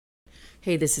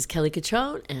Hey, this is Kelly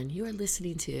Cutrone, and you are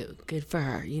listening to Good for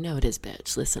Her. You know it is,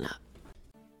 bitch. Listen up.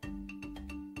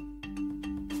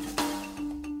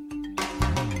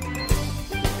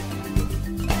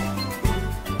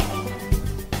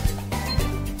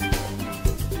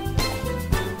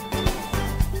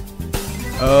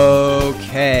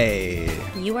 Okay.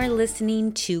 You are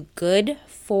listening to Good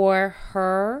for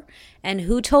Her. And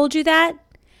who told you that?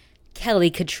 Kelly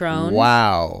Cutrone.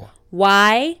 Wow.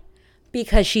 Why?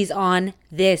 Because she's on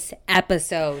this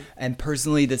episode. And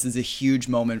personally, this is a huge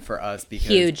moment for us because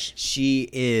Huge. She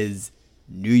is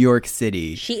New York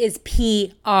City. She is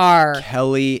PR.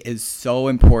 Kelly is so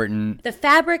important. The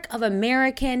fabric of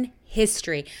American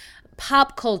history.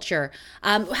 Pop culture.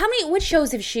 What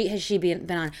shows has she been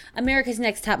on? America's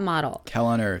Next Top Model. Hell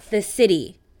on Earth. The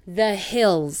City. The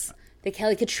Hills. The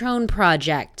Kelly Cutrone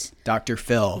Project. Dr.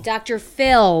 Phil. Dr.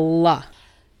 Phil.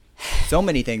 So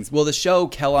many things. Well, the show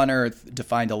Hell on Earth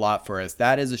defined a lot for us.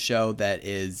 That is a show that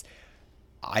is,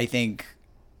 I think,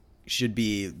 should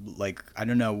be like, I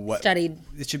don't know what. Studied.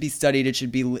 It should be studied. It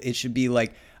should be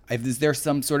like, is there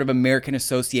some sort of American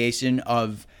association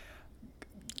of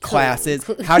classes?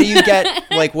 How do you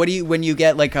get like when you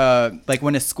get like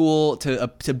when a school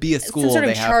to be a school sort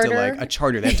of they have charter? to like a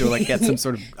charter, they have to like get some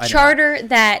sort of Charter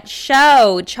that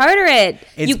show. Charter it.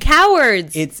 You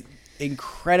cowards. It's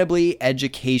incredibly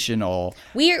educational.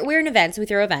 We're in events. We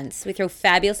throw events. We throw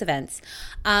fabulous events.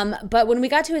 But when we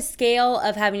got to a scale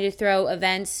of having to throw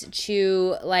events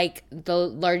to like the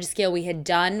largest scale we had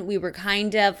done, we were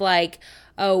kind of like,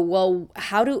 oh well,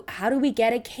 how do we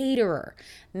get a caterer?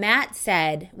 Matt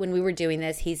said when we were doing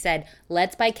this, he said,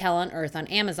 let's buy Hell on Earth on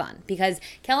Amazon, because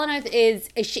Hell on Earth is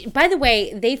by the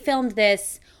way, they filmed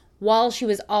this while she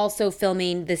was also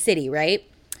filming The City, right?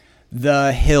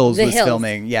 The Hills was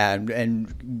filming, yeah,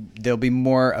 and there'll be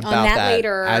more about that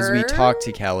later as we talk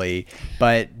to Kelly.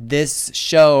 But this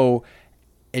show,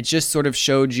 it just sort of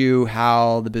showed you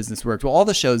how the business worked. Well, all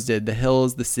the shows did. The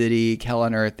Hills, The City, Hell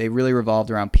on Earth, they really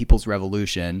revolved around People's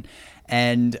Revolution.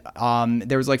 And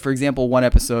there was, like, for example, one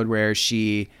episode where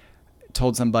she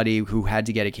told somebody who had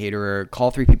to get a caterer,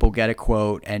 call 3 people, get a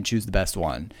quote, and choose the best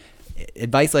one.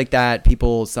 Advice like that,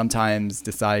 people sometimes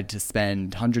decide to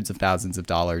spend hundreds of thousands of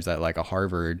dollars at like a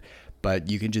Harvard, but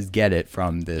you can just get it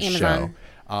from this Amazon.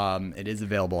 Show. It is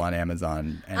available on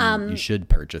Amazon, and you should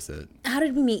purchase it. How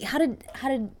did we meet? How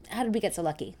did we get so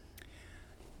lucky?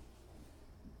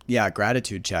 Yeah,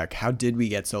 gratitude check. How did we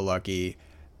get so lucky?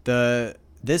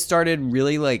 This started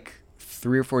really like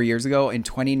 3 or 4 years ago. In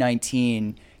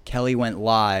 2019, Kelly went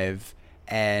live,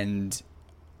 and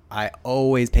I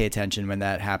always pay attention when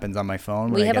that happens on my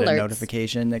phone. When I get alerts. A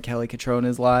notification that Kelly Cutrone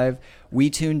is live. We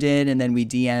tuned in, and then we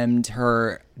DM'd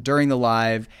her during the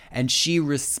live, and she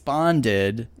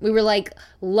responded. We were like,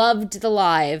 loved the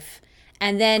live.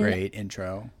 And then Great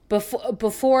intro.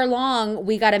 Before long,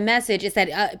 we got a message. It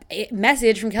said,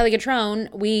 message from Kelly Cutrone.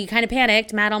 We kind of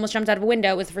panicked. Matt almost jumped out of a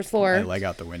window. It was the first floor. I leg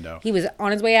out the window. He was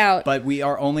on his way out. But we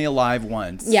are only alive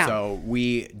once. Yeah. So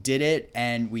we did it,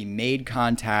 and we made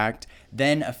contact.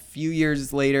 Then a few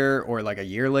years later, or like a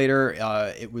year later,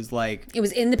 it was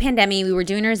in the pandemic. We were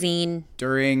doing our zine.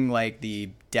 During like the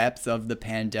depths of the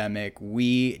pandemic,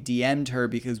 we DM'd her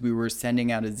because we were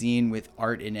sending out a zine with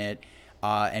art in it.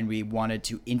 And we wanted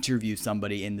to interview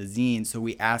somebody in the zine. So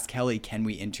we asked Kelly, can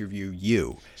we interview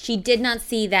you? She did not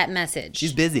see that message.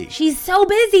 She's busy. She's so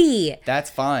busy.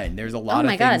 That's fine. There's a lot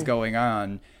of things going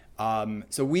on.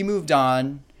 So we moved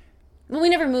on. Well, we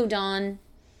never moved on.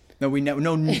 No,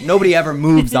 nobody ever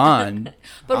moves on.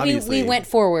 But we went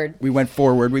forward. We went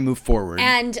forward. We moved forward.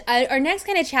 And our next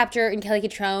kind of chapter in Kelly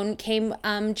Cutrone came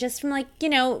just from like,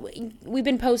 we've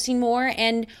been posting more.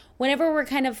 And whenever we're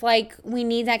kind of like, we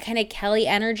need that kind of Kelly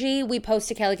energy, we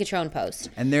post a Kelly Cutrone post.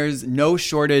 And there's no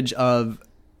shortage of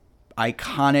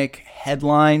iconic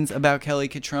headlines about Kelly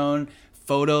Cutrone,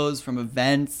 photos from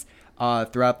events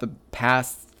throughout the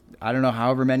past, I don't know,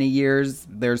 however many years.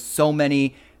 There's so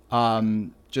many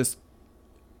just,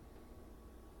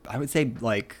 I would say,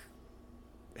 like,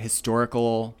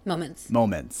 historical moments.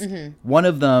 Mm-hmm. One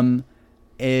of them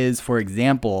is, for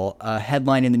example, a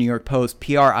headline in the New York Post: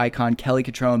 PR icon Kelly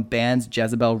Cutrone bans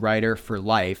Jezebel writer for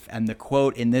life. And the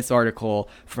quote in this article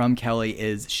from Kelly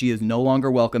is, "She is no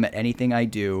longer welcome at anything I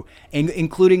do,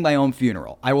 including my own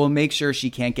funeral. I will make sure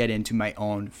she can't get into my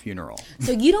own funeral."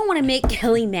 So you don't want to make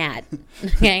Kelly mad,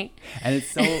 okay? And it's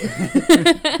so...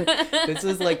 This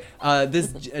was like,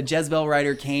 this Jezebel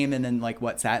writer came and then, like,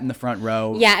 sat in the front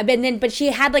row. Yeah, but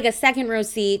she had, like, a second row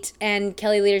seat, and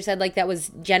Kelly later said, like, that was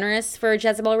generous for Jezebel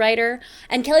Jezebel writer.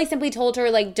 And Kelly simply told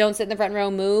her, like, don't sit in the front row,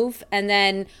 move. And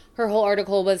then her whole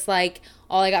article was like,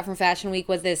 all I got from Fashion Week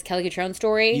was this Kelly Cutrone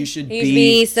story. You should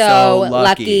be so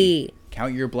lucky.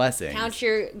 Count your blessings. Count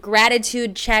your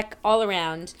gratitude check all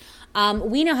around.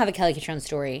 We now have a Kelly Cutrone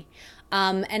story.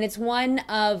 And it's one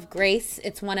of grace.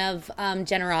 It's one of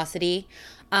generosity.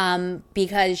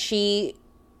 Because she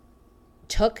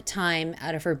took time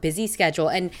out of her busy schedule.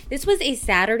 And this was a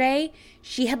Saturday.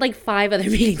 She had like 5 other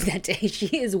meetings that day. She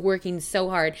is working so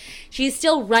hard. She's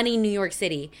still running New York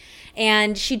City.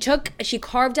 And she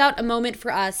carved out a moment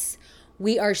for us.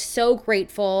 We are so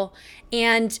grateful.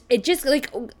 And it just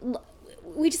like,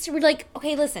 we were like,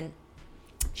 okay, listen.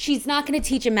 She's not going to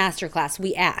teach a masterclass.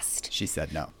 We asked. She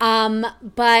said no.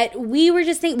 But we were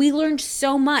just thinking, we learned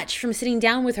so much from sitting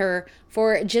down with her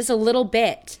for just a little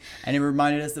bit. And it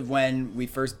reminded us of when we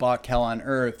first bought Kel on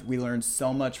Earth. We learned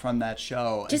so much from that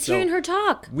show. Just hearing her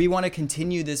talk. We want to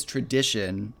continue this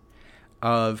tradition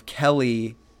of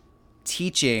Kelly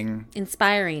teaching,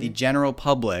 inspiring the general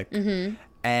public. Mm-hmm.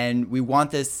 And we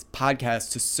want this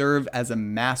podcast to serve as a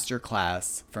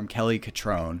masterclass from Kelly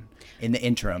Cutrone in the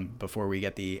interim before we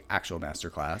get the actual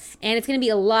masterclass. And it's going to be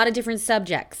a lot of different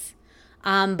subjects,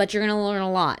 but you're going to learn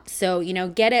a lot. So,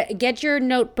 get your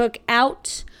notebook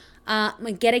out,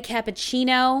 get a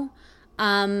cappuccino,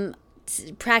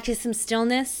 practice some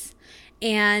stillness,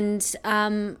 and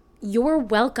you're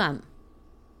welcome.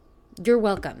 You're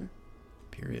welcome.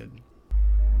 Period.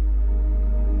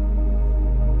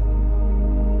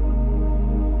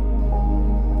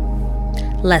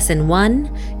 Lesson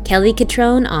 1, Kelly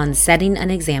Cutrone on setting an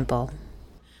example.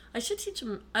 I should teach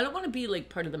them. I don't want to be like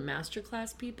part of the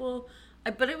masterclass people,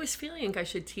 but I was feeling like I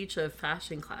should teach a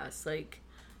fashion class like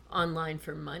online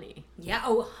for money. Yeah,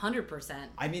 100%.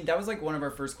 I mean, that was like one of our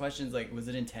first questions. Like, was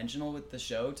it intentional with the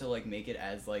show to like make it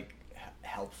as like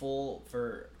helpful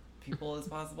for people as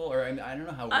possible? Or I don't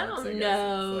know how it works. I don't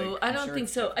know. I don't think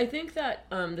so. I think that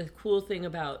the cool thing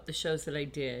about the shows that I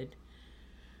did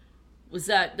was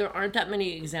that there aren't that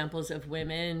many examples of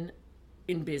women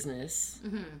in business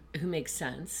who make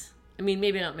sense. I mean,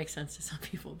 maybe not make sense to some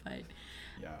people, but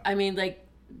yeah. I mean, like,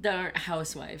 that aren't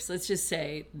housewives. Let's just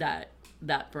say that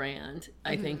brand,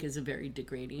 I think, is a very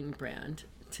degrading brand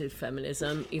to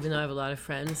feminism, even though I have a lot of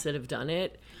friends that have done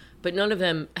it. But none of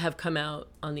them have come out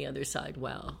on the other side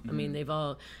well. I mean,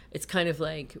 it's kind of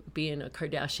like being a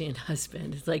Kardashian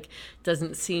husband. It's like,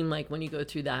 doesn't seem like when you go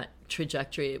through that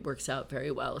trajectory, it works out very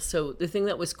well. So the thing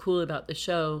that was cool about the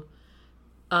show,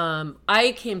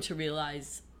 I came to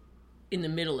realize in the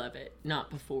middle of it,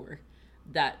 not before,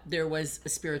 that there was a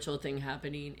spiritual thing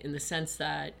happening in the sense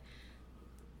that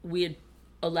we had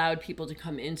allowed people to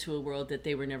come into a world that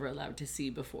they were never allowed to see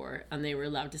before, and they were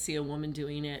allowed to see a woman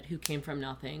doing it who came from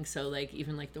nothing. So like,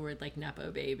 even like the word like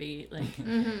Nepo baby, like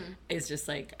it's just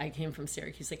like, I came from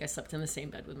Syracuse, like I slept in the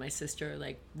same bed with my sister,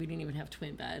 like we didn't even have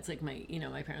twin beds, like my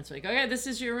parents were like, okay, this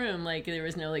is your room, like there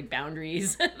was no like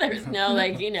boundaries. There was no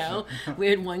like, we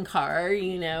had one car,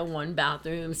 one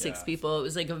bathroom, 6 people. It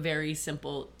was like a very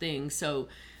simple thing. So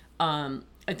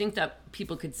I think that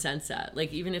people could sense that.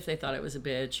 Like, even if they thought I was a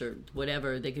bitch or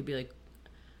whatever, they could be like,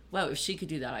 wow, if she could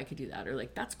do that, I could do that. Or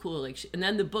like, that's cool. Like, and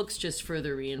then the books just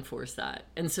further reinforce that.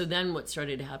 And so then what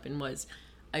started to happen was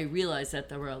I realized that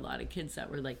there were a lot of kids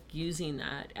that were like using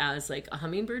that as like a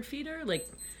hummingbird feeder, like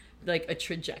a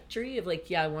trajectory of like,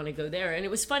 yeah, I want to go there. And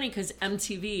it was funny because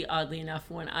MTV, oddly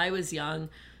enough, when I was young,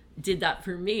 did that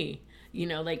for me.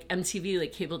 Like MTV,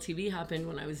 like cable TV happened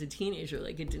when I was a teenager.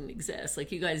 Like, it didn't exist. Like,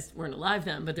 you guys weren't alive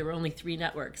then, but there were only 3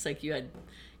 networks. Like, you had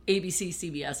ABC,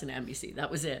 CBS, and NBC.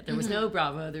 That was it. There was no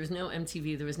Bravo. There was no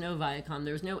MTV. There was no Viacom.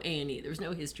 There was no A&E. There was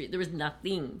no history. There was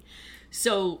nothing.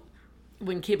 So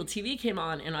when cable TV came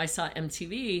on and I saw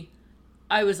MTV,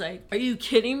 I was like, are you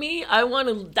kidding me?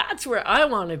 That's where I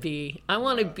want to be. I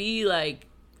want to be like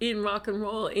in rock and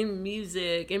roll, in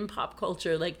music, in pop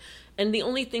culture. Like, and the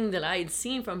only thing that I had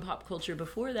seen from pop culture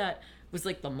before that was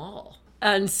like the mall.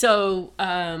 And so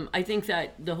I think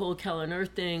that the whole Kel on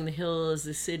Earth thing, the Hills,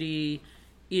 the city,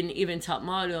 even Top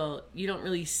Model, you don't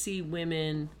really see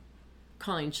women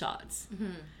calling shots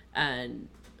and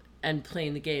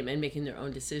playing the game and making their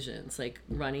own decisions, like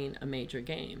running a major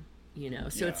game,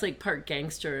 So it's like part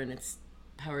gangster and it's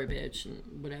power bitch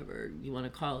and whatever you want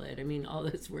to call it. I mean, all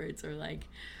those words are like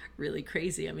really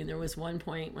crazy. I mean, there was one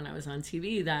point when I was on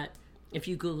TV that if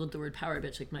you Googled the word power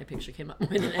bitch, like my picture came up more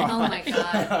than anybody. Oh my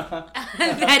God.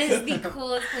 That is the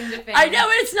coolest thing to fame. I know,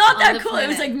 it's not that cool. Planet. It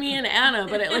was like me and Anna,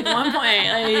 but at like one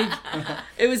point, like,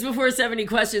 it was before 70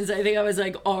 questions. I think I was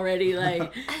like already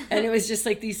like, and it was just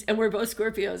like these, and we're both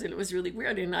Scorpios, and it was really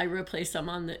weird. And I replaced them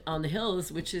on the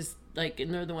hills, which is like,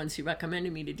 and they're the ones who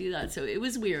recommended me to do that. So it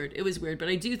was weird. It was weird, but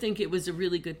I do think it was a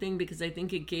really good thing because I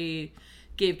think it gave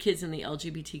kids in the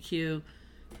LGBTQ,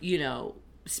 you know,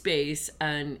 space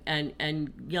and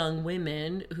young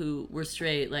women who were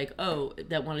straight, like, oh,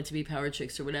 that wanted to be power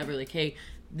chicks or whatever, like, hey,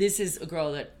 this is a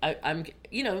girl that I'm,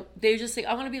 you know, they just like,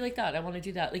 I want to be like that, I want to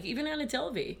do that. Like even Anna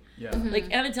Delvey, like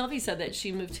Anna Delvey said that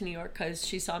she moved to New York because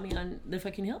she saw me on the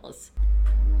fucking hills.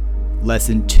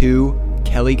 Lesson 2,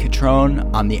 Kelly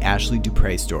Cutrone on the Ashley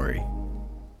Dupre story.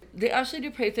 The Ashley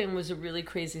Dupre thing was a really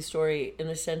crazy story in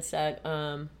the sense that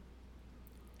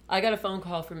I got a phone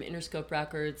call from Interscope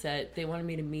Records that they wanted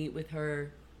me to meet with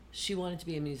her. She wanted to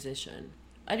be a musician.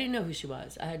 I didn't know who she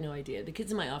was. I had no idea. The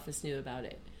kids in my office knew about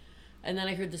it. And then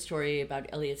I heard the story about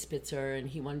Elliot Spitzer, and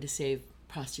he wanted to save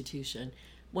prostitution.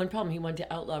 One problem, he wanted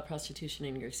to outlaw prostitution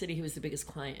in New York City. He was the biggest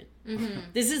client.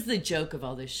 This is the joke of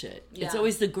all this shit. Yeah. It's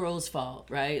always the girl's fault,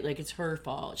 right? Like, it's her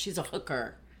fault. She's a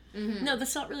hooker. No,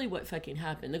 that's not really what fucking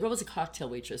happened. The girl was a cocktail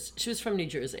waitress. She was from New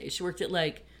Jersey. She worked at,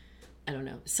 like, I don't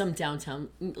know, some downtown,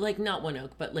 like not One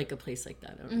Oak, but like a place like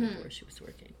that. I don't remember where she was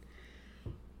working.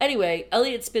 Anyway,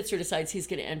 Elliot Spitzer decides he's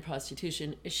going to end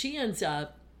prostitution. She ends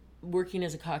up working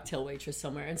as a cocktail waitress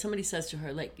somewhere, and somebody says to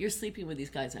her, like, you're sleeping with these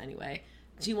guys anyway.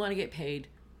 Do you want to get paid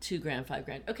 $2,000,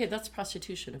 $5,000? Okay, that's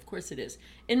prostitution. Of course it is.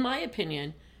 In my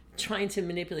opinion, trying to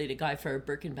manipulate a guy for a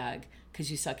Birkin bag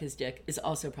because you suck his dick is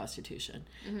also prostitution.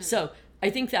 So I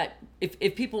think that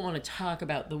if people want to talk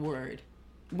about the word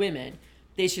women,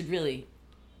 they should really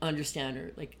understand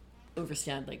or like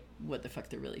understand like what the fuck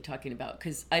they're really talking about,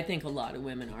 because I think a lot of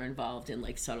women are involved in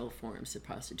like subtle forms of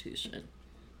prostitution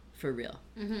for real,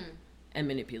 and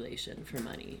manipulation for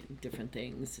money, different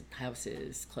things,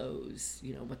 houses, clothes,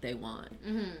 you know, what they want.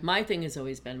 My thing has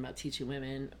always been about teaching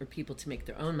women or people to make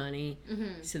their own money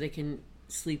so they can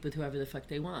sleep with whoever the fuck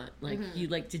they want. Like, you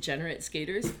like degenerate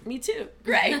skaters? Me too.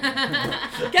 Great.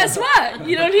 Guess what?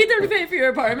 You don't need them to pay for your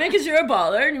apartment because you're a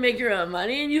baller and you make your own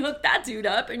money and you hook that dude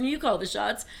up and you call the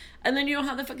shots, and then you don't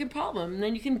have the fucking problem, and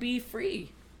then you can be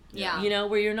free. Yeah. You know,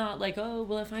 where you're not like, oh,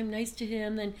 well, if I'm nice to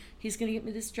him, then he's going to get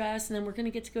me this dress, and then we're going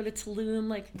to get to go to Tulum.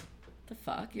 Like, the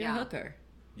fuck? You're a hooker.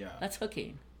 Yeah. That's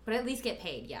hooking. But at least get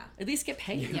paid, yeah. At least get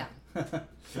paid. Yeah.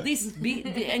 At least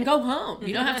and go home.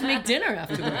 You don't have to make dinner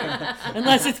afterward,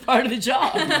 unless it's part of the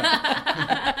job.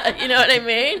 You know what I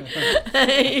mean?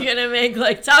 You're gonna make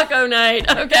like taco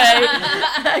night.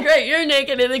 Okay, great. You're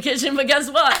naked in the kitchen, but guess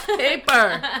what?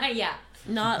 Paper. Yeah.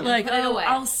 Not like, oh,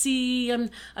 I'll see. I'm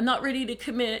not ready to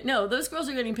commit. No, those girls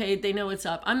are getting paid. They know what's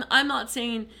up. I'm not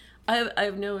saying. I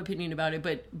have no opinion about it,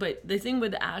 but the thing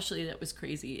with Ashley that was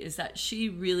crazy is that she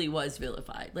really was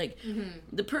vilified. Like,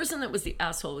 the person that was the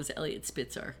asshole was Elliot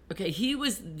Spitzer. Okay, he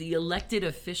was the elected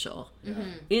official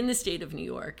in the state of New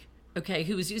York. Okay,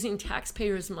 who was using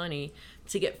taxpayers' money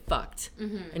to get fucked.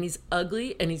 And he's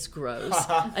ugly and he's gross.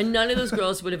 And none of those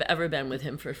girls would have ever been with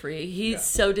him for free. He's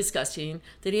so disgusting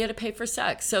that he had to pay for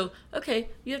sex. So, okay,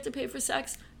 you have to pay for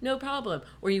sex, no problem.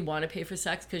 Or you want to pay for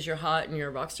sex because you're hot and you're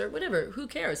a rock star, whatever. Who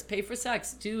cares? Pay for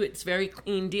sex. Do it. It's a very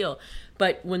clean deal.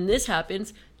 But when this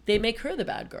happens, they make her the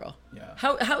bad girl. Yeah.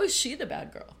 How is she the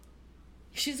bad girl?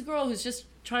 She's a girl who's just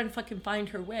trying to fucking find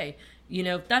her way. You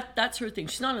know, that's her thing.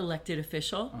 She's not an elected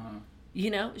official. You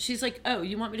know, she's like, oh,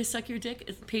 you want me to suck your dick?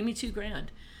 Pay me $2,000.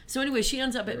 So anyway, she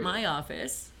ends up at my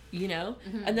office, you know,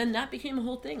 and then that became a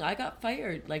whole thing. I got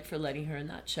fired, like, for letting her in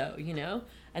that show, you know,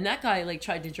 and that guy, like,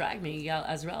 tried to drag me out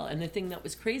as well. And the thing that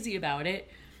was crazy about it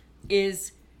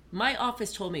is my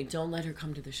office told me, don't let her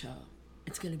come to the show.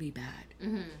 It's going to be bad.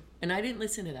 And I didn't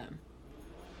listen to them.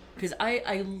 Because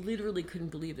I literally couldn't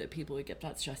believe that people would get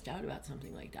that stressed out about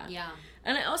something like that. Yeah.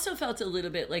 And I also felt a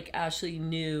little bit like Ashley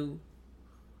knew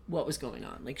what was going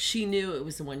on. Like, she knew it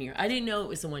was the 1 year. I didn't know it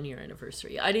was the 1 year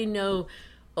anniversary. I didn't know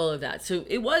all of that. So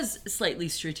it was slightly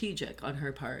strategic on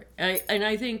her part. And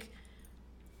I think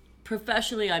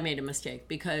professionally I made a mistake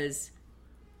because,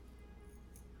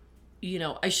 you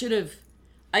know, I should have,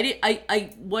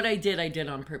 what I did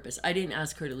on purpose. I didn't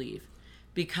ask her to leave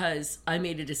because I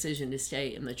made a decision to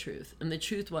stay in the truth. And the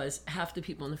truth was half the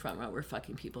people in the front row were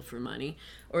fucking people for money,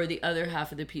 or the other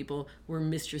half of the people were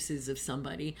mistresses of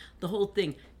somebody. The whole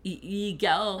thing,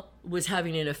 Yigel was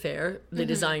having an affair, the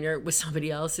designer, with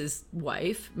somebody else's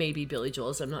wife, maybe Billy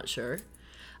Joel's, I'm not sure.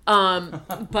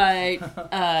 But,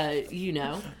 you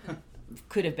know,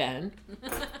 could have been.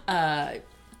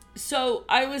 So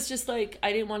I was just like,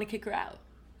 I didn't want to kick her out.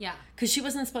 Yeah. Because she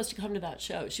wasn't supposed to come to that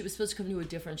show. She was supposed to come to a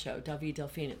different show, David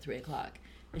Delphine, at 3 o'clock.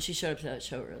 And she showed up to that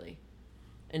show early.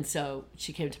 And so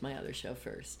she came to my other show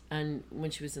first. And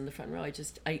when she was in the front row,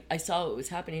 I saw what was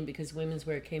happening because Women's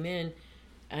Wear came in.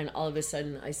 And all of a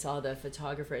sudden, I saw the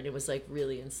photographer, and it was like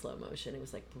really in slow motion. It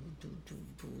was like,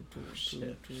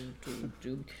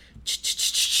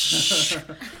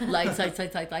 light.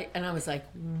 And I was like,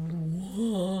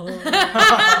 whoa.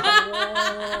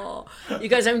 You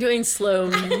guys, I'm doing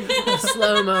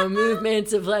slow-mo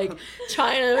movements of like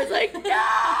trying to, I was like, no,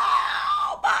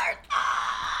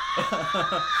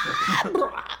 Martha.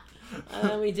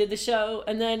 And we did the show,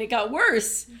 and then it got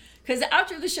worse. Because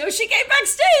after the show, she came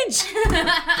backstage. And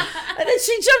then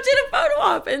she jumped in a photo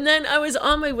op. And then I was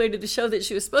on my way to the show that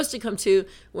she was supposed to come to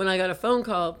when I got a phone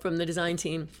call from the design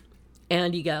team,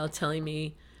 Andy Gal, telling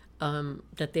me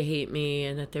that they hate me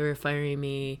and that they were firing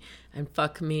me and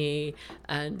fuck me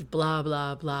and blah,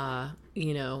 blah, blah,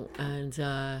 you know. And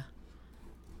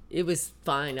it was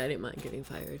fine. I didn't mind getting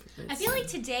fired. I feel like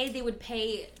today they would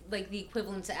pay like the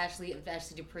equivalent to Ashley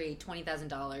Dupree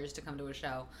 $20,000 to come to a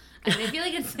show. I mean, I feel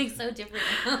like it's like so different.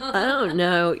 I don't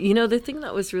know. You know, the thing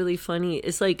that was really funny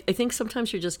is like, I think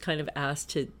sometimes you're just kind of asked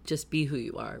to just be who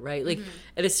you are, right? Like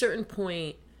at a certain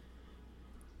point,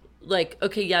 like,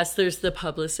 okay, yes, there's the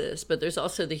publicist, but there's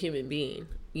also the human being,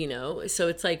 you know? So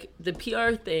it's like the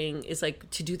PR thing is like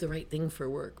to do the right thing for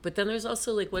work. But then there's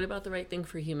also like, what about the right thing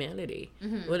for humanity?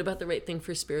 What about the right thing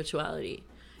for spirituality?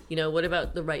 You know, what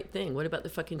about the right thing? What about the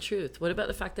fucking truth? What about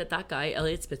the fact that that guy,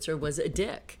 Elliot Spitzer, was a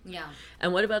dick? Yeah.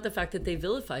 And what about the fact that they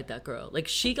vilified that girl? Like,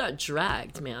 she got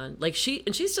dragged, man. Like, she's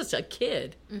just a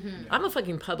kid. I'm a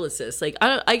fucking publicist. Like,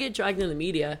 I get dragged in the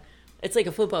media. It's like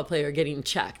a football player getting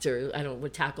checked or, I don't know,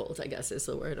 tackled, I guess is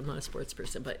the word. I'm not a sports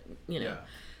person, but, you know,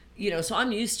 so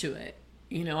I'm used to it.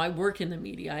 You know, I work in the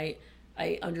media.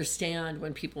 I understand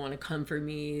when people want to come for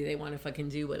me, they want to fucking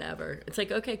do whatever. It's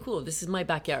like, okay, cool. This is my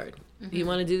backyard. You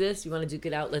want to do this? You want to duke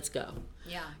it out? Let's go.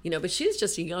 Yeah. You know, but she's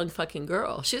just a young fucking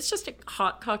girl. She's just a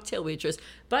hot cocktail waitress,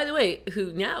 by the way,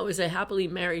 who now is a happily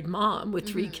married mom with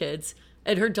 3 kids.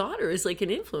 And her daughter is like an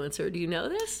influencer. Do you know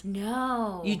this?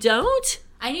 No. You don't?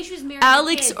 I knew she was married.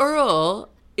 Alex Earl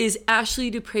is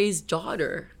Ashley Dupree's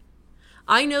daughter.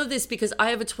 I know this because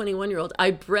I have a 21-year-old. I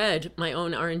bred my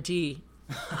own R&D.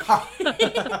 And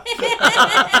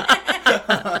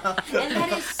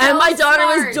my daughter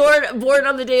was born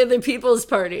on the day of the People's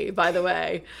Party, by the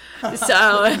way.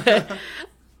 So,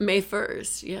 May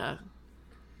 1st, yeah.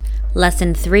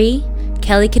 Lesson 3,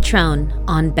 Kelly Cutrone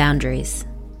on boundaries.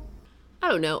 I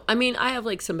don't know. I mean, I have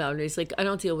like some boundaries. Like, I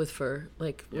don't deal with fur.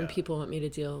 Like, when people want me to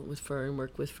deal with fur and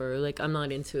work with fur, like, I'm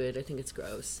not into it. I think it's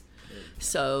gross.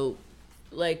 So,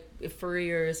 like, if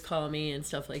furriers call me and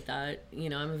stuff like that, you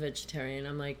know, I'm a vegetarian.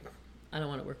 I'm like, I don't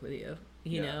want to work with you.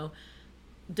 You know,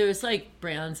 there's like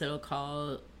brands that'll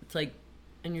call. It's like,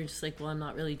 and you're just like, well, I'm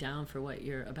not really down for what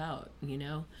you're about. You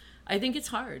know, I think it's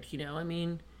hard. You know, I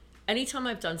mean, anytime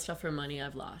I've done stuff for money,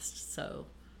 I've lost. So.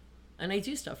 And I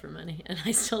do stuff for money, and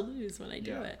I still lose when I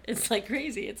do it. It's like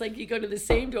crazy. It's like you go to the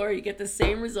same door, you get the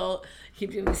same result,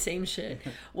 keep doing the same shit.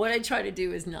 What I try to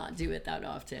do is not do it that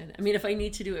often. I mean, if I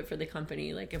need to do it for the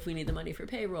company, like if we need the money for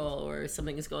payroll or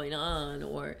something is going on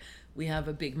or we have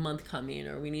a big month coming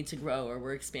or we need to grow or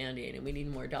we're expanding and we need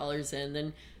more dollars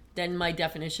in, then my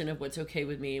definition of what's okay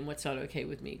with me and what's not okay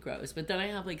with me grows. But then I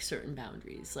have like certain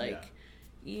boundaries, like...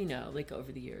 You know, like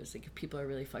over the years, like if people are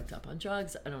really fucked up on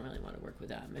drugs, I don't really want to work with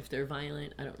them. If they're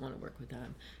violent, I don't want to work with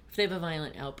them. If they have a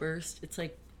violent outburst, it's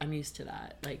like, I'm used to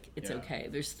that. Like, it's okay.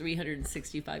 There's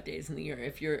 365 days in the year.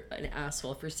 If you're an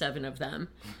asshole for 7 of them,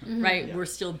 right, we're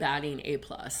still batting A+.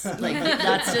 Like,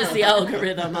 that's just the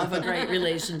algorithm of a great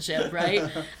relationship, right?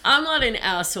 I'm not an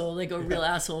asshole, like a real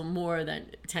asshole more than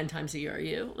 10 times a year, are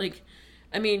you? Like,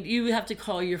 I mean, you have to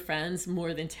call your friends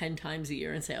more than 10 times a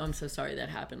year and say, oh, I'm so sorry that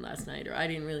happened last night, or I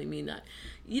didn't really mean that.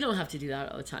 You don't have to do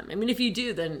that all the time. I mean, if you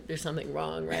do, then there's something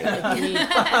wrong, right? Like you need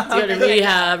to go to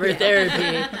rehab or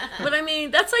therapy. But I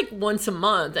mean, that's like once a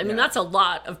month. I mean, that's a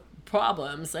lot of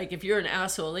problems. Like if you're an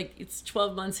asshole, like it's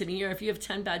 12 months in a year. If you have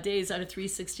 10 bad days out of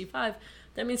 365,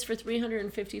 that means for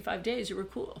 355 days you were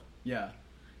cool. Yeah.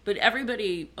 But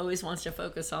everybody always wants to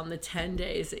focus on the 10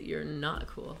 days that you're not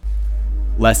cool.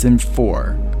 Lesson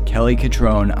 4, Kelly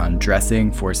Cutrone on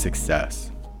dressing for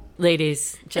success.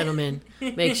 Ladies, gentlemen,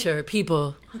 make sure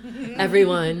people,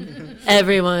 everyone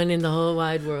in the whole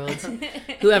wide world,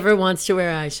 whoever wants to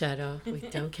wear eyeshadow, we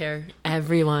don't care,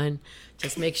 everyone,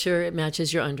 just make sure it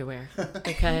matches your underwear,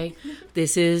 okay?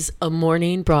 This is a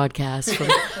morning broadcast from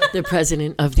the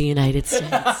President of the United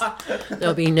States.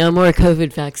 There'll be no more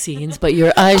COVID vaccines, but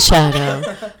your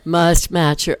eyeshadow must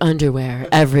match your underwear,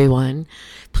 everyone.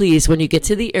 Please, when you get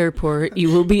to the airport, you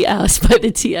will be asked by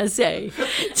the TSA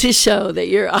to show that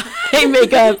your eye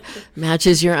makeup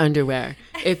matches your underwear.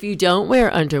 If you don't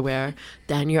wear underwear,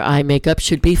 then your eye makeup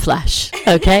should be flesh,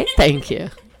 okay? Thank you.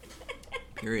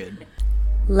 Period.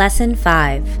 Lesson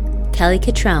 5, Kelly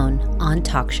Cutrone on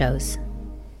talk shows.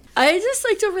 I just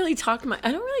like don't really talk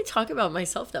I don't really talk about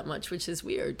myself that much, which is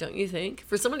weird, don't you think?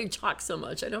 For someone who talks so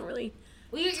much, I don't really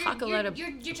talk a lot of.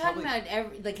 You're talking about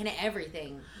kind of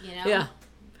everything, you know? Yeah,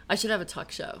 I should have a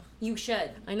talk show. You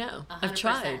should. I know.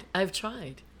 100%. I've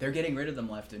tried. They're getting rid of them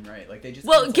left and right. Like they just.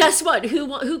 Well, guess what?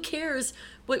 Who cares?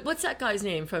 What's that guy's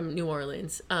name from New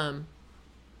Orleans?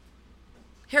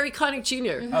 Harry Connick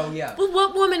Jr. Oh, yeah. Well,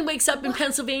 what woman wakes up in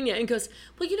Pennsylvania and goes,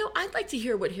 well, I'd like to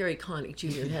hear what Harry Connick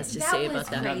Jr. has to say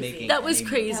about that. That was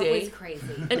crazy. That was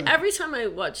crazy. And every time I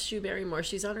watch Drew Barrymore,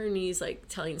 she's on her knees, like,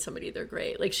 telling somebody they're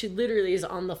great. Like, she literally is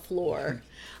on the floor.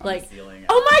 Like,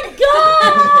 oh my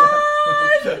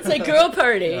God! It's like girl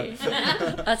party.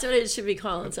 That's what it should be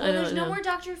called. Well, there's no more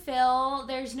Dr. Phil.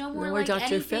 There's no more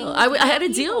Dr. Phil. I had to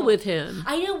deal with him.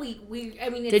 I know. I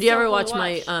mean, did you ever watch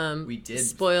my we did.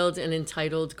 Spoiled and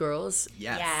Entitled Girls?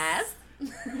 Yes.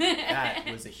 That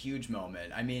was a huge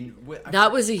moment. I mean,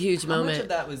 that was a huge moment. How much of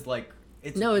that was like?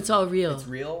 It's all real. It's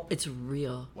real? It's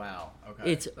real. Wow.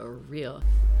 Okay. It's real.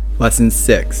 Lesson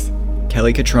 6,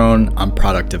 Kelly Cutrone on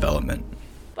product development.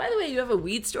 By the way, you have a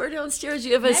weed store downstairs?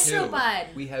 You have a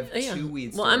Metrobud. We have 2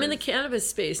 weed stores. Well, I'm in the cannabis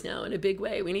space now in a big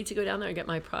way. We need to go down there and get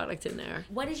my product in there.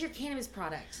 What is your cannabis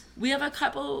product? We have a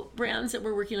couple brands that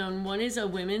we're working on. One is a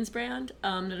women's brand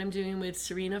that I'm doing with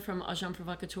Serena from Agent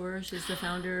Provocateur. She's the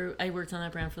founder. I worked on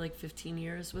that brand for like 15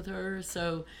 years with her.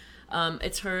 So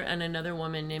it's her and another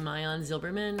woman named Mayan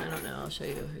Zilberman. I don't know. I'll show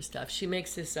you her stuff. She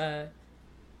makes this... oh,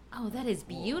 that is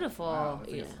beautiful. Wow,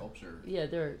 it's like a sculpture. Yeah,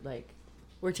 they're like...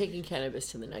 We're taking cannabis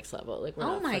to the next level. Like,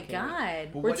 oh my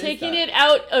God. We're taking it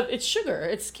out of... It's sugar.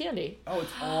 It's candy. Oh,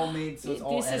 it's all made... So it's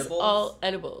all edibles? This is all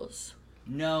edibles.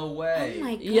 No way. Oh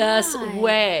my God. Yes,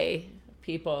 way.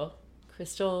 People.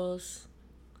 Crystals.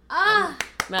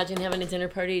 Imagine having a dinner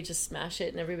party, just smash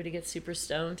it, and everybody gets super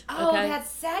stoned. Oh, that's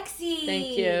sexy.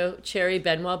 Thank you. Cherry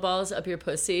Benoit balls up your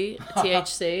pussy.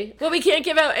 THC. Well, we can't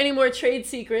give out any more trade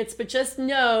secrets, but just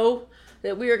know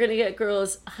that we are going to get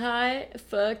girls high,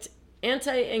 fucked,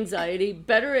 anti-anxiety,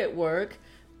 better at work,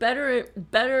 better,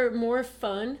 more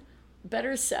fun,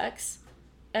 better sex,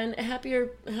 and a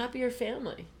happier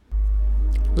family.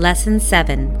 Lesson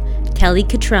 7, Kelly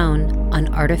Cutrone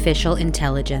on artificial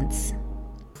intelligence.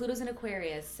 Pluto's in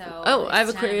Aquarius, so... Oh, I have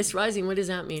Aquarius rising. What does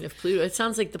that mean? If Pluto... It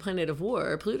sounds like the planet of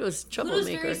war. Pluto's troublemaker.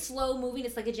 Pluto's very slow moving.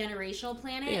 It's like a generational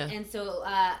planet. Yeah. And so...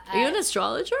 are you an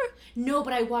astrologer? No,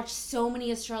 but I watch so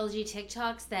many astrology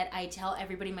TikToks that I tell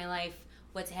everybody in my life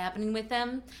what's happening with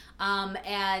them,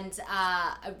 and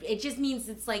it just means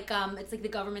it's like the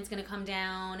government's gonna come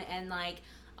down and like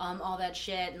all that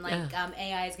shit, and like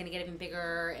AI is gonna get even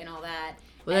bigger and all that.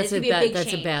 Well, that's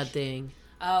a bad thing.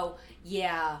 Oh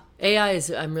yeah, AI is.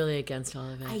 I'm really against all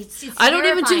of it. It's I don't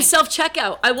even do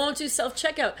self-checkout. I won't do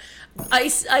self-checkout.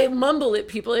 I mumble at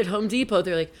people at Home Depot.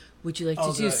 They're like, would you like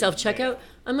to do self-checkout? Yeah.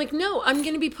 I'm like, no, I'm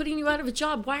going to be putting you out of a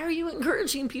job. Why are you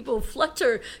encouraging people?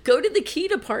 Flutter, go to the key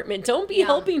department. Don't be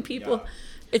helping people. Yeah.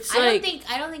 It's I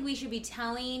don't think we should be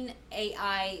telling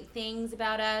AI things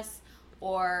about us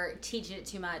or teaching it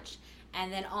too much.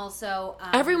 And then also...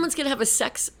 everyone's going to have a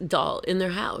sex doll in their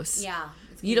house. Yeah.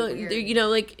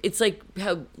 Like, it's like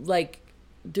how, like,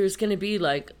 there's going to be,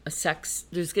 like, a sex...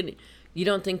 You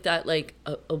don't think that, like,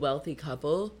 a wealthy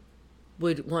couple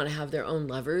would want to have their own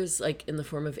lovers, like, in the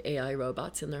form of AI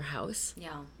robots in their house?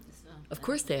 Yeah. Of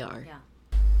course they are. Yeah.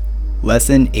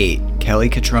 Lesson 8, Kelly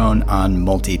Cutrone on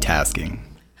multitasking.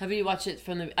 Have you watched it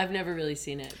from the... I've never really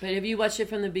seen it, but have you watched it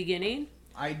from the beginning?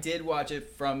 I did watch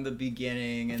it from the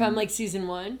beginning. And from, like, season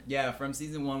 1? Yeah, from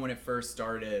season 1 when it first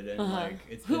started. And, like,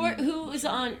 it's who was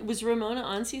on... Was Ramona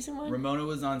on season 1? Ramona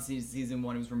was on season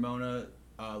 1. It was Ramona,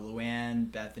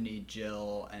 Luann, Bethany,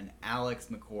 Jill, and Alex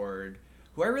McCord,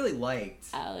 who I really liked.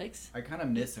 Alex. I kind of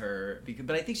miss her,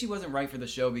 but I think she wasn't right for the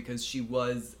show because she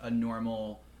was a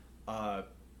normal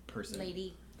person.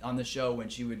 Lady. On the show, when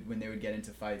they would get into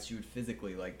fights, she would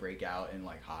physically, like, break out in,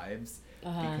 like, hives.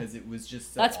 Because it was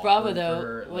just so That's Bravo, though.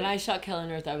 her, when I shot Hell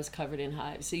on Earth, I was covered in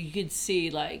hives. So you could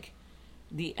see, like,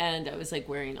 the end, I was like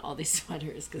wearing all these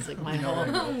sweaters because like my whole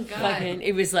God. fucking,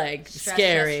 it was like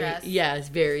scary. Yeah, it's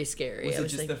very scary. Was it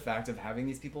just like, the fact of having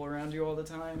these people around you all the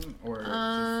time, or just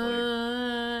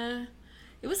like?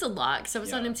 It was a lot because I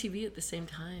was on MTV at the same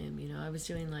time. You know, I was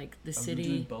doing like the city.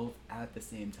 Doing both at the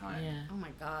same time. Yeah. Oh my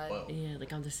God. Whoa. Yeah,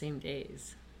 like on the same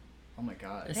days. Oh my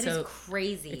God. That is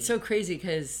crazy. It's so crazy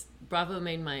because Bravo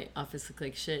made my office look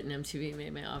like shit and MTV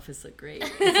made my office look great.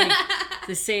 It's like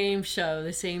the same show,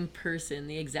 the same person,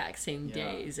 the exact same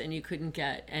days, and you couldn't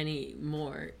get any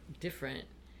more different.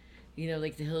 You know,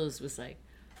 like The Hills was like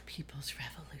People's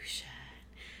Revolution.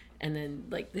 And then,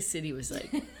 like, the city was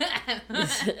like,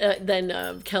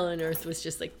 then Kel on Earth was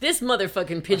just like, this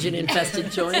motherfucking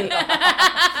pigeon-infested joint.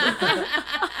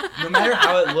 No matter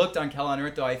how it looked on Kel on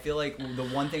Earth, though, I feel like the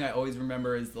one thing I always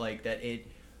remember is, like, that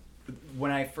when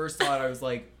I first saw it, I was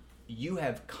like, you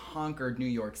have conquered New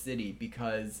York City,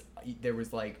 because there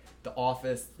was, like, the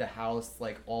office, the house,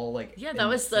 like, all, like... Yeah, that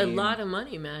was a lot of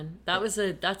money, man. That's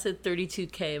a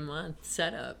 $32K a month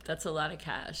setup. That's a lot of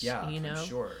cash, you know? For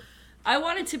sure. I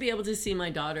wanted to be able to see my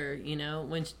daughter, you know,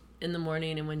 in the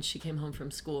morning and when she came home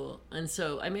from school. And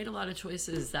so I made a lot of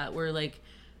choices that were like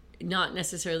not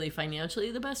necessarily financially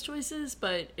the best choices,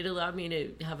 but it allowed me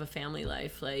to have a family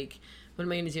life. Like, what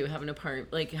am I going to do? Have an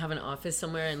apartment, like have an office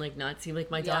somewhere and like not see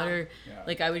like my daughter. Yeah.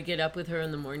 Like I would get up with her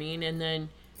in the morning and then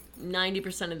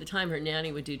 90% of the time her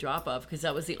nanny would do drop off because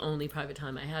that was the only private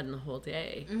time I had in the whole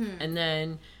day. Mm-hmm. And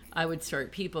then I would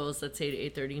start People's, let's say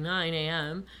at 8:39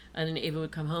 a.m. and then Ava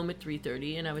would come home at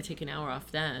 3:30 and I would take an hour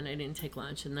off then. I didn't take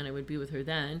lunch and then I would be with her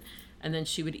then. And then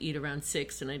she would eat around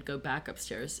 6 and I'd go back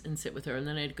upstairs and sit with her and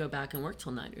then I'd go back and work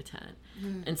till 9 or 10.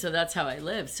 Mm. And so that's how I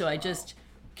lived. So I just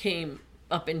came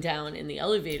up and down in the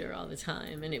elevator all the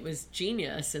time and it was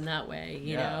genius in that way,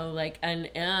 you know, like,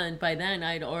 and by then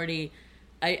I'd already,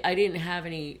 I didn't have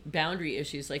any boundary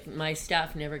issues. Like my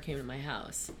staff never came to my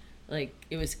house. Like,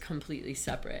 it was completely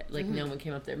separate. Like, no one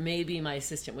came up there. Maybe my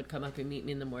assistant would come up and meet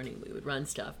me in the morning. We would run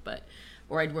stuff,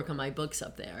 or I'd work on my books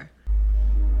up there.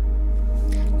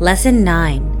 Lesson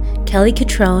 9. Kelly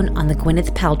Cutrone on the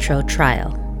Gwyneth Paltrow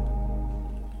trial.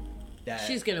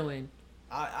 She's going to win.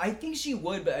 I think she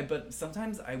would, but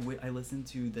sometimes I listen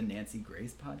to the Nancy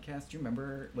Grace podcast. Do you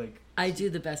remember, like... I do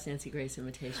the best Nancy Grace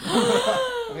imitation.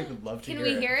 I would love to hear it.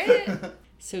 Can we hear it?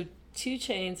 So, 2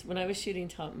 Chainz, when I was shooting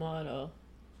Top Model...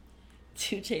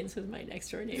 2 Chainz was my next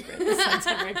door neighbor at the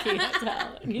Santa Maria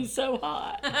Hotel, and he's so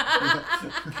hot.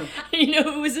 You know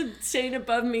who was staying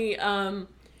above me,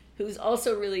 who was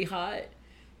also really hot?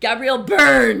 Gabrielle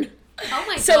Byrne. Oh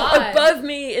my God. So above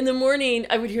me in the morning,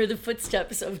 I would hear the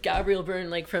footsteps of Gabrielle Byrne,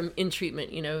 like from In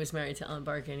Treatment. You know, who's married to Ellen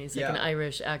Barkin. He's like an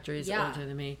Irish actor. He's older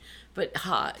than me, but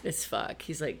hot as fuck.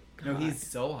 He's like hot. No, he's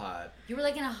so hot. You were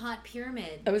like in a hot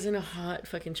pyramid. I was in a hot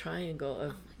fucking triangle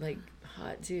of like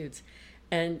hot dudes.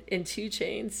 And 2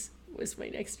 Chainz was my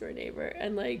next door neighbor,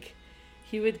 and like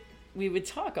we would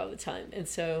talk all the time, and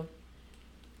so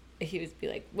he would be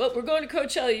like, "Well, we're going to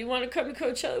Coachella. You want to come to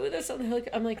Coachella with us?" I'm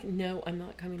like, "No, I'm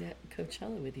not coming to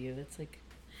Coachella with you." That's like,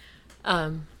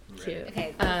 cute.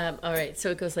 Okay. All right.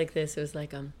 So it goes like this. It was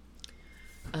like 2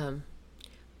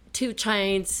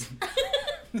 Chainz.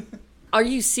 Are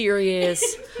you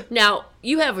serious? Now,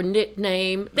 you have a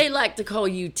nickname. They like to call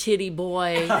you Titty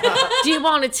Boy. Do you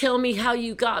want to tell me how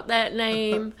you got that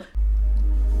name?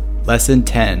 Lesson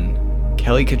 10.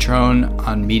 Kelly Cutrone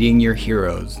on meeting your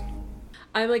heroes.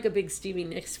 I'm like a big Stevie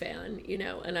Nicks fan, you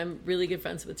know, and I'm really good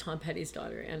friends with Tom Petty's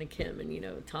daughter, Anna Kim, and, you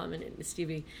know, Tom and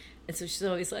Stevie. And so she's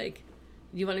always like,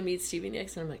 you want to meet Stevie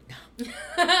Nicks? And I'm like,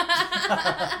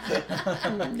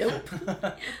 no. Nope.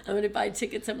 I'm going to buy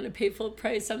tickets. I'm going to pay full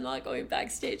price. I'm not going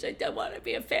backstage. I don't want to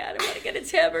be a fan. I want to get a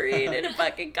tambourine and a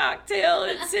fucking cocktail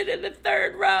and sit in the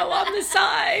 3rd row on the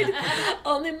side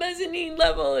on the mezzanine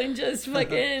level and just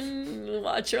fucking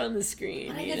watch her on the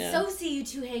screen. But I could so see you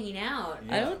two hanging out.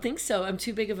 Yeah. I don't think so. I'm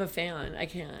too big of a fan. I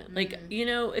can't. Mm-hmm. Like, you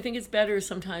know, I think it's better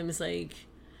sometimes, like,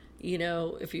 you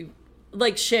know, if you...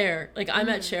 Like Cher, like I'm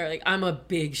at Cher, like I'm a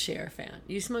big Cher fan.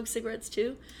 You smoke cigarettes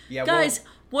too? Yeah. Guys,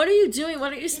 what are you doing?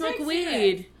 Why don't you smoke weed?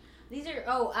 Cigarettes. These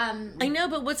are I know,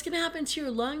 but what's gonna happen to your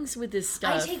lungs with this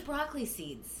stuff? I take broccoli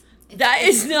seeds. That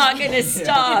is not gonna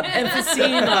stop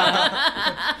emphysema.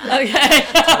 Okay.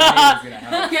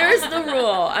 Here's the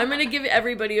rule. I'm gonna give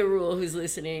everybody a rule who's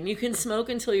listening. You can smoke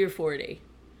until you're 40.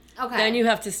 Okay. Then you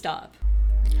have to stop.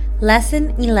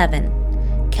 Lesson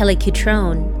 11. Kelly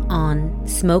Cutrone on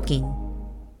smoking.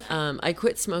 I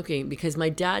quit smoking because my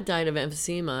dad died of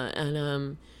emphysema,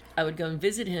 and I would go and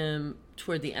visit him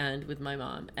toward the end with my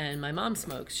mom. And my mom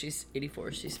smokes. She's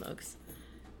 84. She smokes.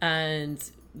 And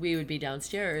we would be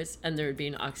downstairs, and there would be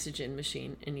an oxygen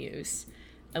machine in use.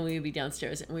 and we would be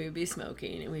downstairs and we would be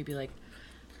smoking and we'd be like,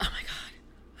 oh my God,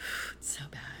 it's so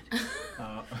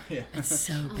bad. Yeah. It's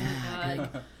so bad.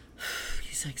 Like,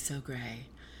 he's like so gray.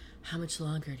 How much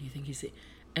longer do you think he's...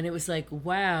 And it was like,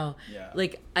 wow. Yeah.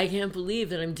 Like, I can't believe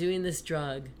that I'm doing this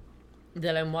drug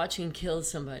that I'm watching kill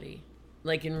somebody,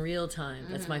 like in real time.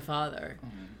 That's my father.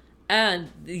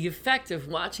 And the effect of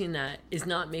watching that is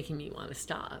not making me want to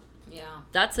stop. Yeah.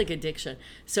 That's like addiction.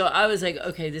 So I was like,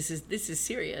 okay, this is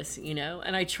serious, you know?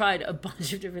 And I tried a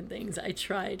bunch of different things. I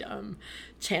tried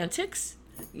Chantix,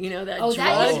 you know, that drug.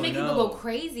 That used to make people go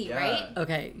crazy, right?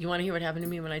 Okay, you want to hear what happened to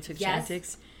me when I took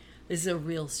Chantix? This is a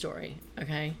real story,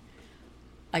 okay?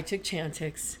 I took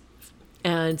Chantix,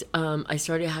 and I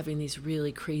started having these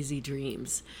really crazy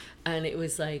dreams. And it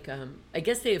was like, I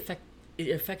guess it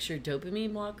affects your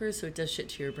dopamine blockers, so it does shit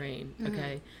to your brain,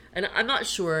 okay? And I'm not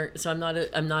sure, so I'm not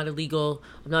a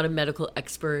medical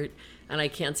expert, and I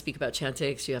can't speak about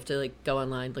Chantix. You have to like go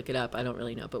online, look it up. I don't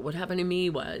really know. But what happened to me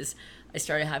was I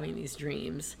started having these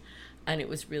dreams, and it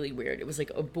was really weird. It was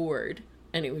like a board,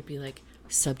 and it would be like,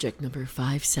 subject number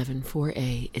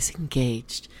 574A is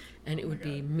engaged. And it would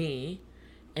be me,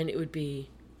 and it would be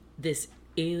this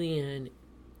alien,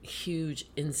 huge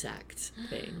insect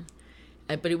thing.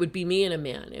 But it would be me and a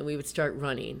man, and we would start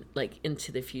running like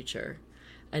into the future.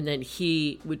 And then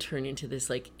he would turn into this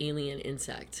like alien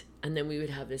insect. And then we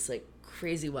would have this like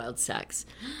crazy wild sex,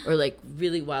 or like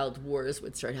really wild wars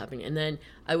would start happening. And then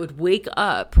I would wake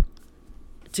up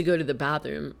to go to the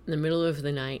bathroom in the middle of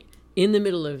the night, in the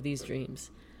middle of these dreams.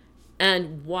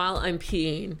 And while I'm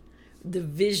peeing, the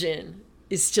vision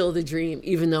is still the dream,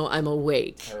 even though I'm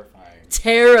awake.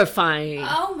 Terrifying.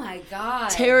 Oh my God.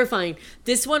 Terrifying.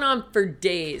 This went on for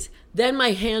days. Then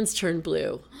my hands turned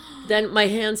blue. Then my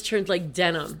hands turned like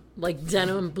denim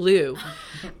blue.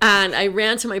 And I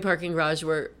ran to my parking garage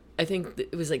where I think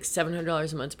it was like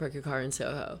 $700 a month to park your car in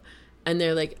Soho. And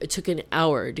they're like, it took an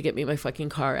hour to get me my fucking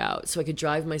car out so I could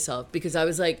drive myself, because I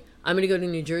was like, I'm going to go to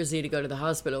New Jersey to go to the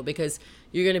hospital because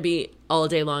you're going to be all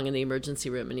day long in the emergency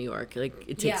room in New York. Like,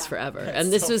 it takes forever. That's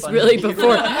and this so was funny. really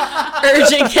before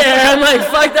urgent care. I'm like,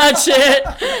 fuck that shit.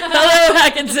 Hello,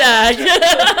 Hackensack.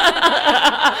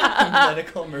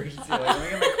 Medical emergency. Like, let me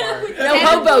get my car. No,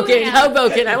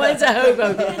 Hoboken. I went to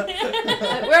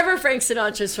Hoboken. Wherever Frank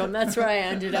Sinatra's from, that's where I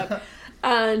ended up.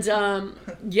 And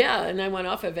and I went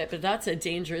off of it, but that's a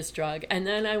dangerous drug. And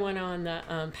then I went on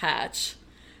the patch,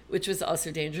 which was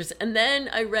also dangerous. And then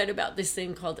I read about this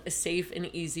thing called A Safe and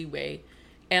Easy Way.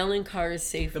 Alan Carr's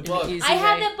Safe and Easy Way. I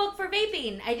have that book for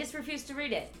vaping. I just refuse to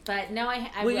read it. But no, I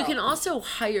will. You can also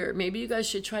hire, maybe you guys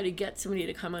should try to get somebody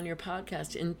to come on your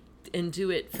podcast and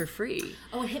do it for free.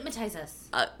 Oh, and hypnotize us.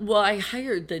 Well, I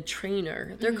hired the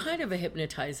trainer. They're kind of a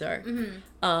hypnotizer.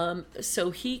 So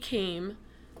he came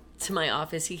to my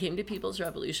office. He came to People's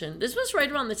Revolution. This was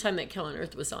right around the time that Kill on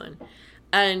Earth was on.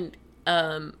 And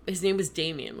his name was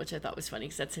Damien, which I thought was funny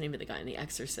because that's the name of the guy in The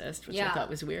Exorcist, which I thought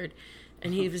was weird.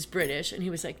 And he was British, and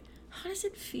he was like, how does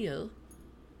it feel?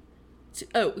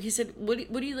 He said, what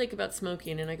do you like about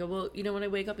smoking? And I go, well, you know, when I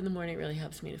wake up in the morning, it really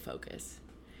helps me to focus.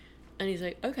 And he's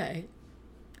like, okay.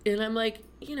 And I'm like,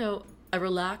 you know, I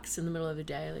relax in the middle of the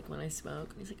day, like when I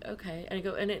smoke. And he's like, okay. And I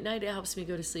go, and at night it helps me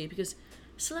go to sleep. He goes,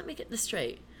 so let me get this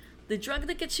straight. The drug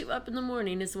that gets you up in the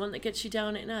morning is the one that gets you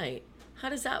down at night. How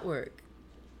does that work?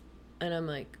 And I'm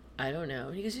like, I don't know.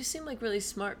 And he goes, you seem like a really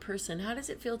smart person. How does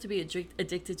it feel to be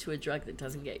addicted to a drug that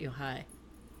doesn't get you high?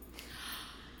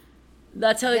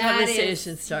 That's how the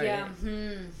conversation started.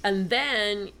 Yeah. And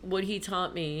then what he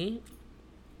taught me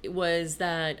was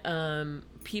that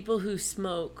people who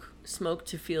smoke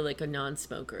to feel like a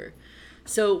non-smoker.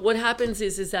 So what happens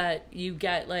is that you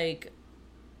get like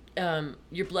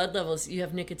your blood levels, you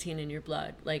have nicotine in your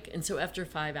blood, like, and so after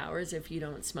 5 hours, if you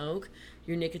don't smoke,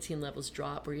 your nicotine levels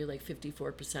drop where you're like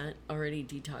 54% already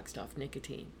detoxed off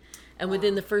nicotine, and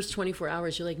within the first 24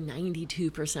 hours you're like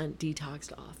 92%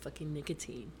 detoxed off fucking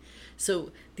nicotine.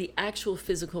 So the actual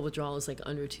physical withdrawal is like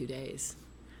under 2 days,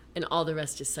 and all the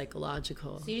rest is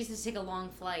psychological. So you just have to take a long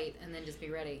flight and then just be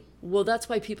ready. Well, that's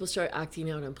why people start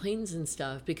acting out on planes and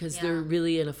stuff, because they're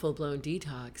really in a full-blown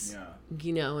detox. Yeah.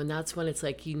 You know, and that's when it's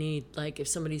like you need, like, if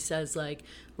somebody says, like,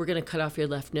 we're going to cut off your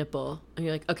left nipple, and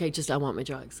you're like, okay, just I want my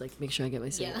drugs. Like, make sure I get my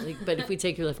cigarette. Yeah. Like, but if we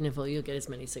take your left nipple, you'll get as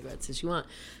many cigarettes as you want.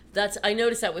 I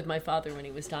noticed that with my father when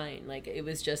he was dying. Like, it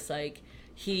was just like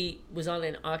he was on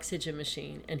an oxygen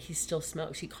machine, and he still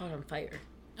smoked. He caught on fire.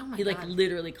 Oh my God. He, like,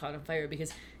 literally caught on fire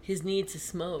because his need to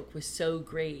smoke was so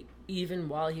great, even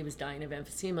while he was dying of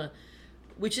emphysema.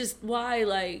 which is why,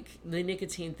 like, the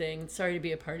nicotine thing, sorry to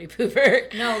be a party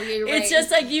pooper. No, you're right. It's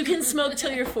just like, you can smoke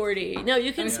till you're 40. No,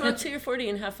 you can smoke till you're 40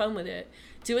 and have fun with it.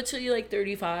 Do it till you're like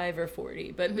 35 or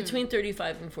 40. But between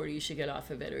 35 and 40, you should get off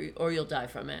of it, or you'll die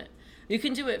from it. You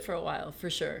can do it for a while, for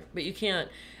sure, but you can't.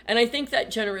 And I think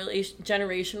that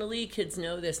generationally, kids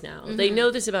know this now. They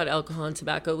know this about alcohol and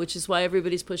tobacco, which is why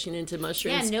everybody's pushing into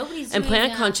mushrooms and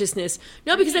plant consciousness.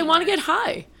 No, because they want to get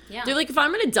high. Yeah. They're like, if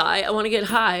I'm going to die, I want to get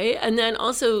high. And then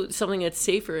also something that's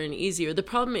safer and easier. The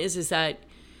problem is that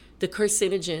the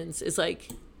carcinogens is like,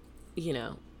 you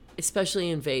know, especially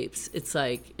in vapes, it's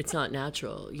like, it's not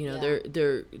natural. You know,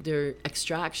 they're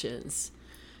extractions.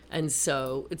 And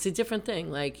so it's a different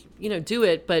thing. Like, you know, do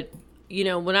it. But, you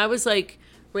know, when I was like,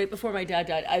 right before my dad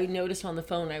died, I noticed on the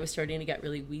phone I was starting to get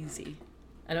really wheezy.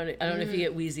 I don't know if you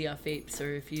get wheezy off vapes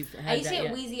or if you've had that. I used to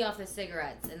get wheezy off the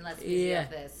cigarettes and less wheezy off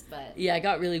this, but yeah, I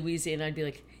got really wheezy and I'd be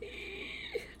like,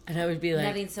 and I would be like,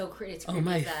 nothing's so creepy. Oh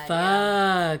my that,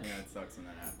 fuck. Yeah, it sucks when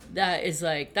that happens. That is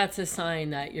like, that's a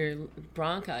sign that your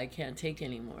bronchi can't take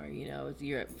anymore. You know,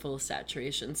 you're at full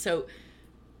saturation. So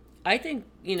I think,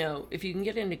 you know, if you can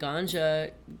get into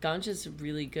ganja's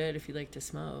really good if you like to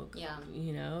smoke. Yeah.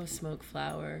 You know, smoke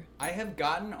flower. I have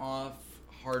gotten off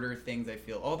harder things, I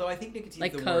feel. Although I think nicotine's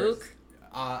like the Coke? worst.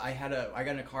 I got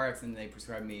in a car accident and they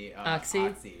prescribed me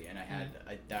Oxy, and I had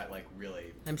that like really.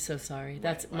 I'm so sorry.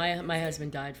 That's my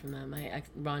husband died from that. My ex,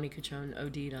 Ronnie Cutrone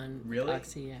OD'd on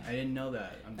Oxy. Yeah. I didn't know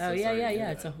that. I'm so sorry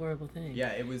yeah. It's a horrible thing. Yeah,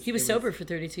 it was. He was sober for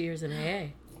 32 years in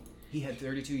AA. He had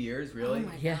 32 years, really? Oh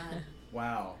my God. Yeah.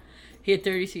 Wow. He had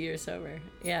 32 years sober.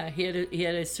 Yeah, he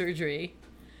had a surgery,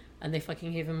 and they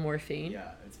fucking gave him morphine.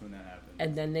 Yeah, that's when that happened.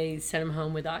 And then they sent him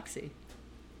home with Oxy.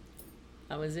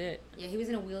 That was it. Yeah, he was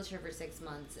in a wheelchair for 6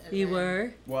 months. You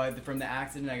were? Well, from the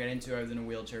accident I got into, I was in a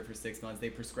wheelchair for 6 months. They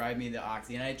prescribed me the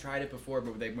Oxy, and I had tried it before,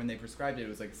 but when they prescribed it, it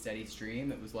was like a steady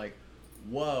stream. It was like,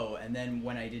 whoa. And then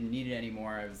when I didn't need it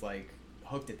anymore, I was like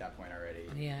hooked at that point already.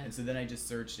 Yeah. And so then I just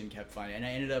searched and kept finding, and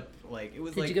I ended up like, it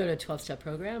was Did you go to a 12-step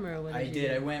program or what? I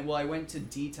did. I went to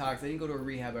detox. I didn't go to a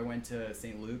rehab. I went to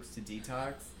St. Luke's to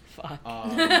detox. Fuck.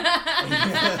 I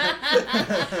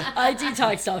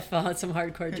detoxed off some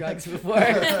hardcore drugs before.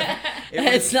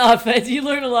 It's not fun. You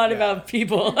learn a lot about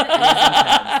people.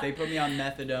 They put me on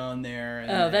methadone there.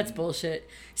 And that's bullshit.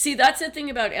 See, that's the thing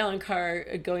about Alan Carr,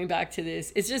 going back to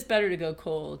this. It's just better to go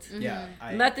cold. Yeah.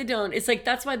 Methadone, it's like,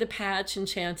 that's why the patch and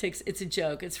Chantix, it's a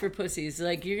joke. It's for pussies.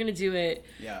 Like, you're going to do it.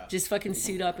 Yeah. Just fucking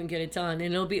suit up and get it done.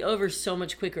 And it'll be over so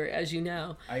much quicker, as you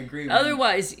know. I agree.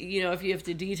 Otherwise, you know, if you have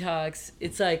to detox,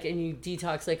 it's like, and you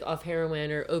detox like off heroin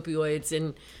or opioids,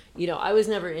 and you know, I was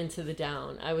never into the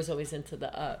down. I was always into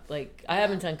the up. Like, I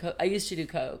haven't done coke. I used to do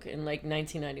coke, and like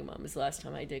 1991 was the last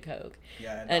time I did coke.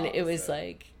 Yeah, and it was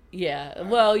like, yeah.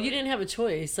 Well, you didn't have a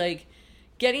choice. Like,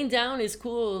 getting down is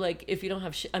cool. Like, if you don't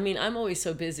have shit. I mean, I'm always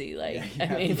so busy. Like,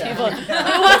 people.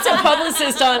 Who wants a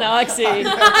publicist on Oxy?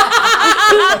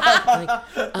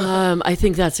 I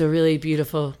think that's a really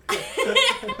beautiful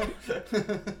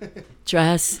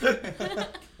dress.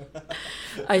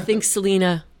 I think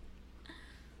Selena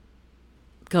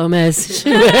Gomez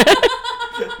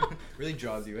really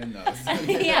draws you in, though.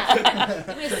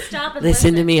 Yeah. Stop and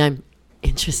listen to me. I'm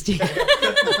interesting.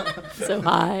 So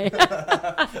high.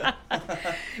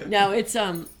 No,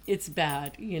 it's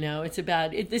bad. You know, it's a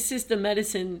bad. The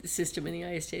medicine system in the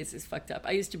United States is fucked up.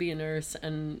 I used to be a nurse,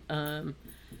 and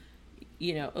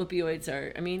you know, opioids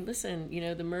are. I mean, listen. You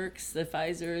know, the Mercks, the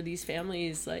Pfizer, these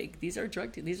families, like, these are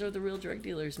the real drug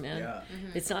dealers, man. Yeah.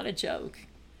 Mm-hmm. It's not a joke.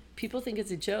 People think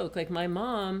it's a joke. Like, my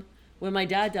mom, when my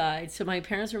dad died. So my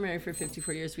parents were married for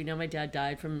 54 years. We know my dad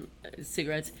died from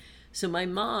cigarettes. So my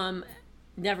mom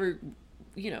never,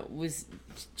 you know,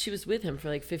 she was with him for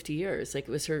like 50 years. Like,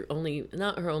 it was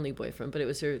not her only boyfriend, but it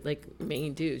was her like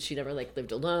main dude. She never like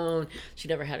lived alone. She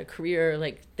never had a career.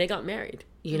 Like, they got married,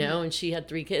 you know, and she had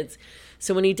 3 kids.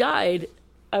 So when he died,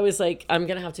 I was like, I'm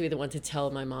going to have to be the one to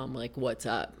tell my mom, like, what's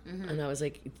up. Mm-hmm. And I was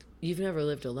like, you've never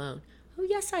lived alone. Oh,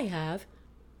 yes, I have.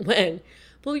 When?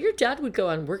 Well, your dad would go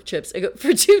on work trips. I go,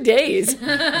 for 2 days. You've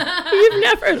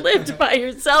never lived by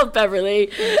yourself,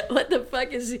 Beverly. What the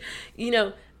fuck is, you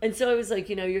know? And so I was like,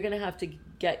 you know, you're going to have to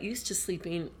get used to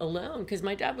sleeping alone. Because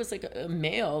my dad was like a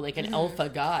male, like an alpha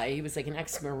guy. He was like an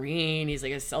ex-Marine. He's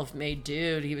like a self-made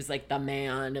dude. He was like the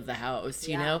man of the house,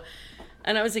 you know?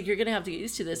 And I was like, you're going to have to get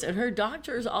used to this. And her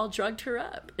doctors all drugged her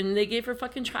up. And they gave her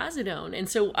fucking trazodone. And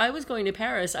so I was going to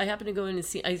Paris. I happened to go in and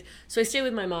see... So I stayed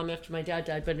with my mom after my dad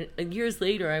died. But years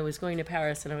later, I was going to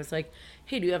Paris. And I was like,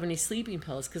 hey, do you have any sleeping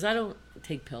pills? Because I don't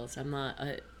take pills. I'm not...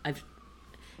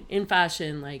 in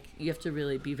fashion, like, you have to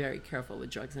really be very careful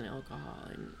with drugs and alcohol.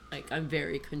 And, like, I'm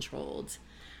very controlled.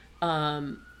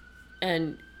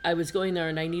 And I was going there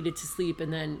and I needed to sleep.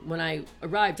 And then when I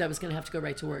arrived, I was going to have to go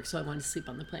right to work. So I wanted to sleep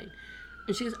on the plane.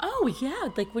 And she goes, oh, yeah,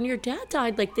 like when your dad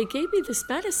died, like they gave me this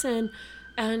medicine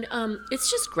and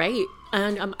it's just great.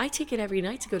 And I take it every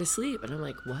night to go to sleep. And I'm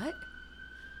like, what?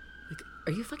 Like,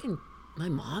 are you fucking, my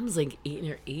mom's like in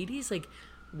her 80s? Like,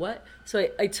 what? So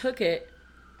I took it.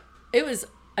 It was,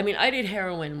 I mean, I did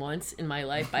heroin once in my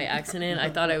life by accident. I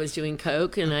thought I was doing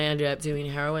coke and I ended up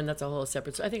doing heroin. That's a whole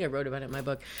separate story. I think I wrote about it in my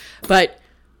book. But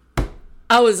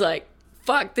I was like,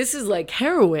 fuck, this is like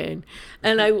heroin.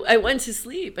 And I went to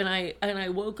sleep and I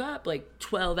woke up like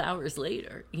 12 hours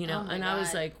later, you know, and God. I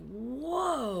was like,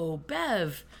 whoa,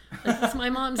 Bev. Like, that's my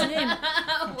mom's name.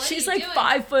 She's like doing?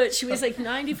 5 foot. She weighs like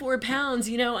 94 pounds,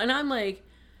 you know, and I'm like,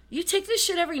 you take this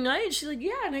shit every night? And she's like,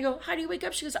 yeah. And I go, how do you wake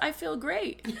up? She goes, I feel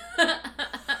great.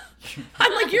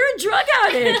 I'm like, you're a drug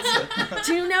addict.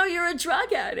 Do you know you're a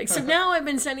drug addict? So now I've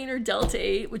been sending her Delta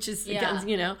 8, which is, again,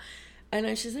 you know.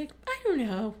 And she's like, I don't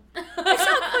know. It's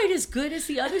not quite as good as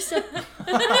the other stuff. And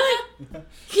I'm like,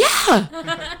 yeah,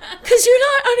 because you're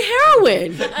not on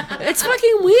heroin. It's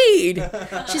fucking weed.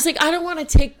 She's like, I don't want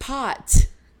to take pot.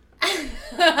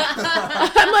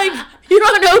 I'm like, you're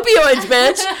on opioids,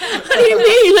 bitch. What do you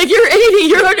mean? Like, you're 80,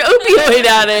 you're an opioid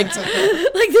addict.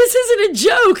 Like, this isn't a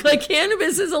joke. Like,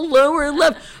 cannabis is a lower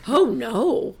level. Oh,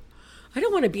 no. I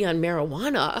don't want to be on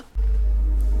marijuana.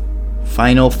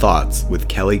 Final thoughts with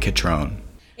Kelly Cutrone.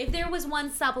 If there was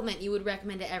one supplement you would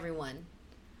recommend to everyone.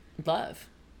 Love.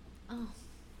 Oh.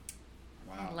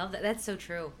 Wow. I love that. That's so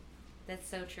true. That's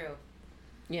so true.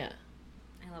 Yeah.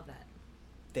 I love that.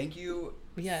 Thank you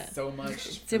so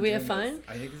much. Did we have fun? This.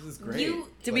 I think this was great.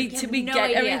 Did we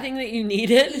get everything that you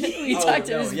needed? We talked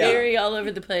to this very all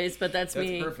over the place, but that's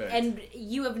me. Perfect. And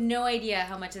you have no idea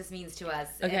how much this means to us.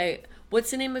 Okay.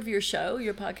 What's the name of your show,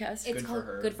 your podcast? It's called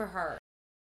Good for Her.